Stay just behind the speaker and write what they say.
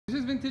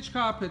vintage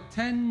carpet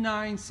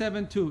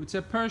 10972. It's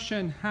a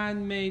Persian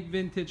handmade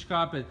vintage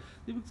carpet.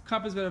 This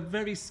carpet's got a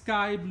very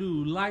sky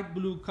blue, light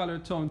blue color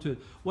tone to it.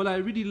 What I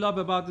really love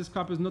about this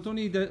carpet is not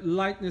only the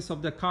lightness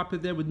of the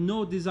carpet there with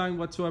no design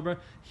whatsoever.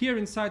 Here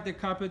inside the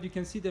carpet you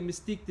can see the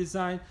mystique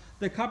design.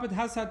 The carpet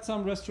has had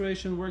some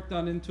restoration work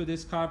done into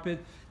this carpet.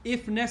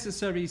 If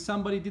necessary,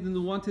 somebody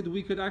didn't want it,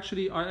 we could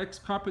actually, our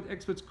carpet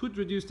experts could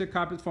reduce the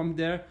carpet from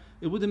there.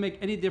 It wouldn't make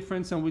any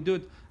difference, and we do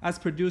it as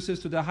producers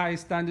to the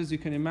highest standards you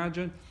can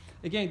imagine.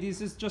 Again, this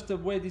is just the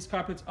way these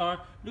carpets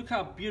are. Look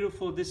how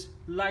beautiful this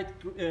light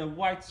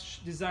white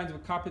design of a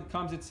carpet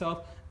comes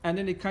itself, and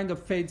then it kind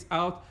of fades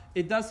out.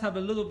 It does have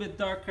a little bit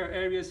darker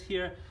areas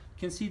here.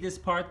 You can see this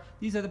part.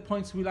 These are the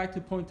points we like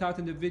to point out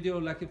in the video,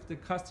 like if the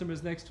customer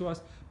is next to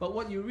us. But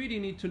what you really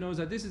need to know is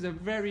that this is a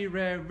very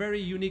rare, very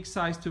unique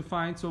size to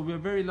find. So we're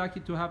very lucky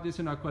to have this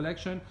in our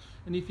collection.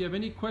 And if you have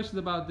any questions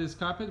about this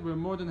carpet, we're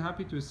more than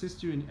happy to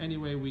assist you in any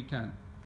way we can.